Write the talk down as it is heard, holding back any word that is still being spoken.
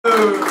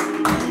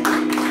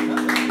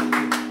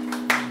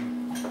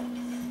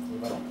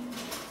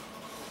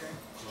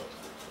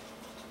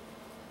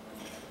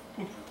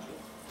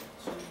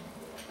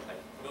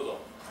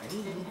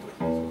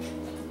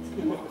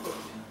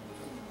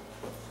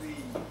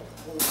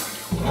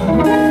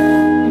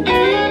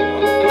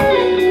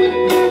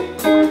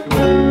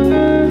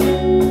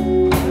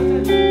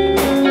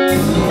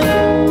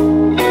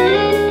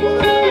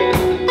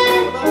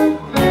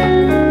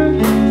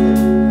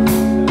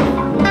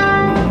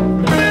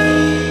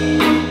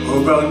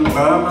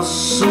By my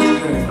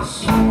suitcase,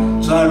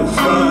 trying to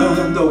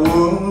find the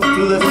one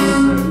that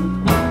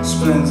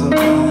spends the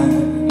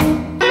night.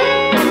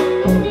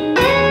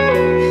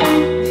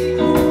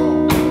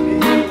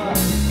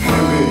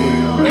 Heavy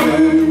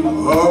rain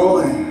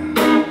rolling,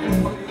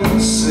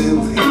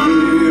 still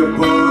hear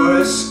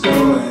boys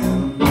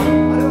going.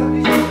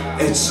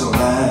 It's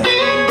alright.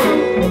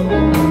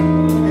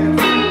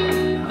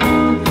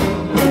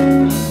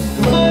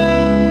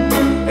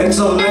 It's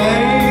a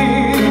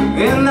lane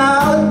in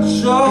our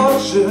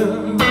Georgia,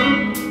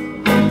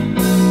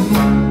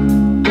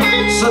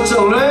 such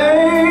a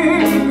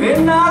lane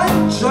in our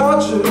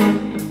Georgia.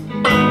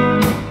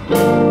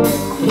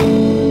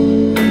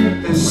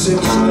 It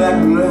seems like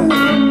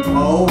rain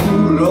all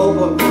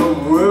over the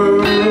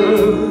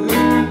world.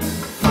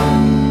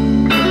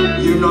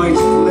 You know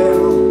it's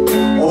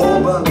raining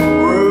all over the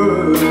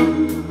world.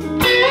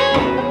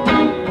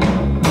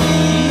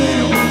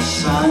 There was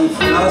sign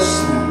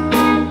flossing,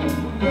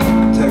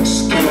 text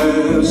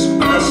cabs,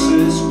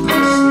 buses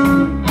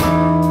pressing,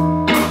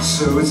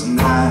 so it's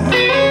night.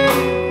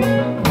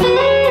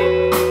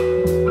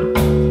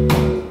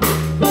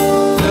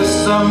 There's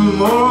some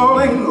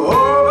morning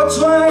over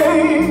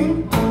train,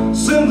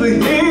 simply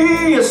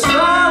hear a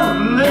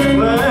silent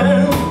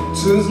plan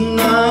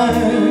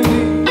tonight.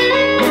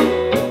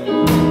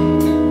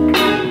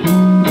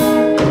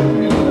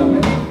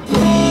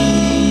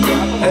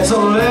 It's a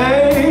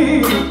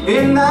lane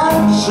in that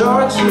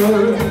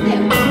Georgia,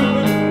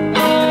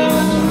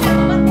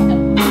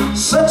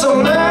 such a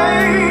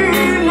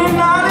lane in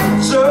that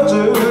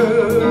Georgia.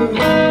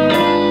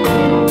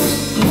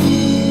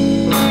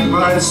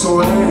 But it's a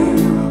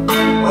lane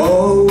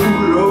all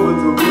over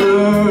the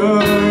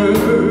world.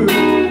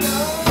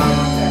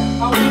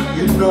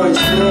 You know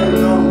it's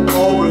raining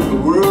all over the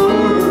world.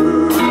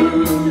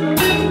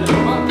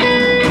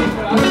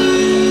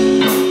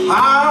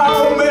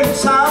 How many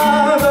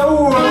times I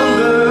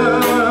wonder,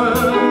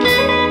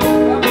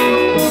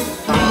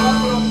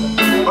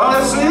 but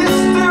it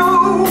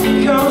still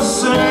can't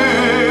say.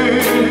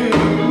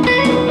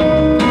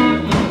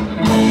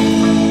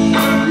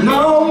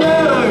 No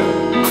matter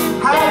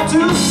how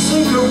to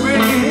sink or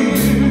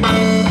breathe,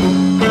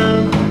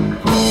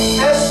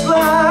 it's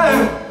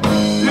like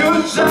you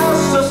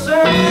just the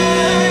same.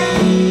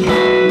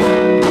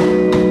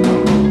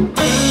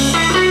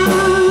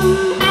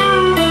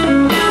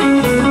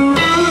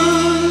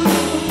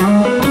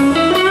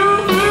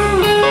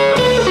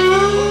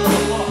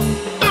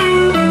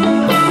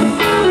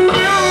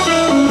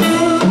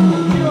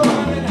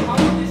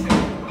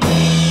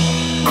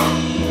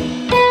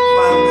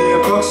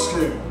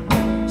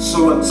 So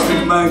I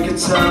take my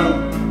guitar,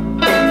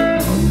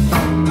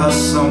 pass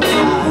some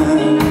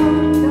time.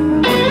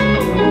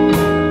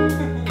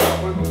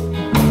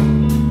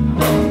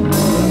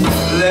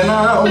 Then I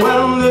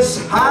went this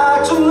high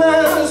to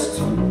last,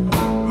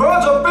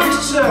 hold a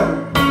picture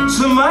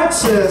to my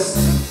chest.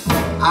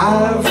 I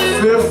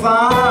feel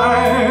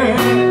fine.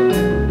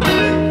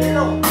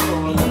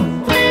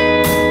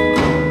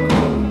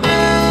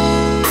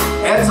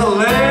 It's a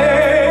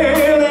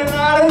lane in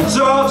out in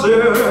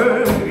Georgia,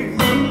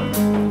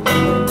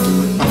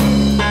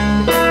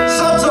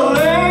 such a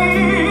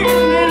lane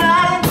in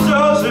out in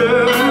Georgia.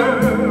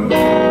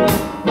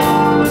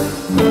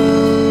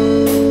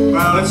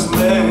 Well, it's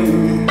late.